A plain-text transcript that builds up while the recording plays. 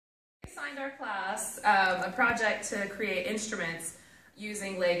assigned our class a project to create instruments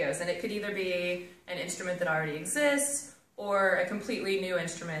using Legos, and it could either be an instrument that already exists or a completely new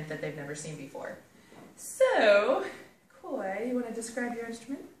instrument that they've never seen before. So, Coy, you want to describe your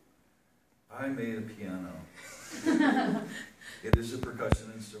instrument? I made a piano. It is a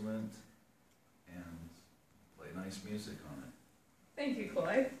percussion instrument and play nice music on it. Thank you,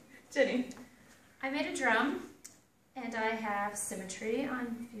 Coy. Jenny? I made a drum, and I have symmetry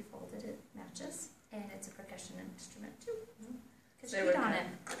on, if you folded it matches, and it's a percussion instrument too. Because you beat on it.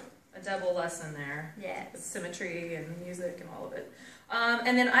 A double lesson there. Yes. With symmetry and music and all of it.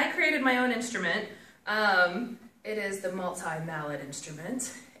 And then I created my own instrument. It is the multi-mallet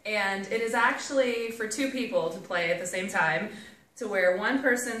instrument. And it is actually for two people to play at the same time, to where one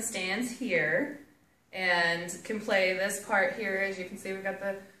person stands here and can play this part here. As you can see, we've got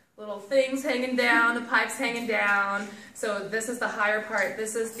the little things hanging down, the pipes hanging down. So this is the higher part.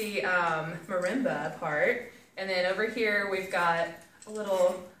 This is the marimba part. And then over here we've got a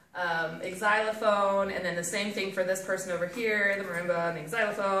little xylophone, and then the same thing for this person over here, the marimba and the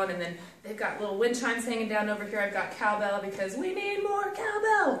xylophone, and then they've got little wind chimes hanging down over here. I've got cowbell because we need more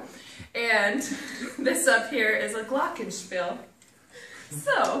cowbell. And this up here is a glockenspiel.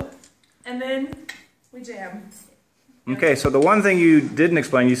 So, and then we jam. Okay, so the one thing you didn't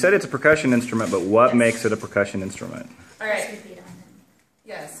explain, you said it's a percussion instrument, but what makes it a percussion instrument? All right.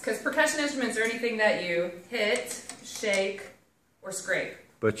 Yes, because percussion instruments are anything that you hit, shake, or scrape.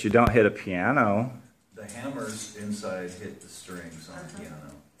 But you don't hit a piano. The hammers inside hit the strings on the piano.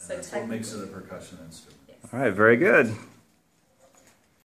 And So that's what makes it a percussion instrument. All right, very good.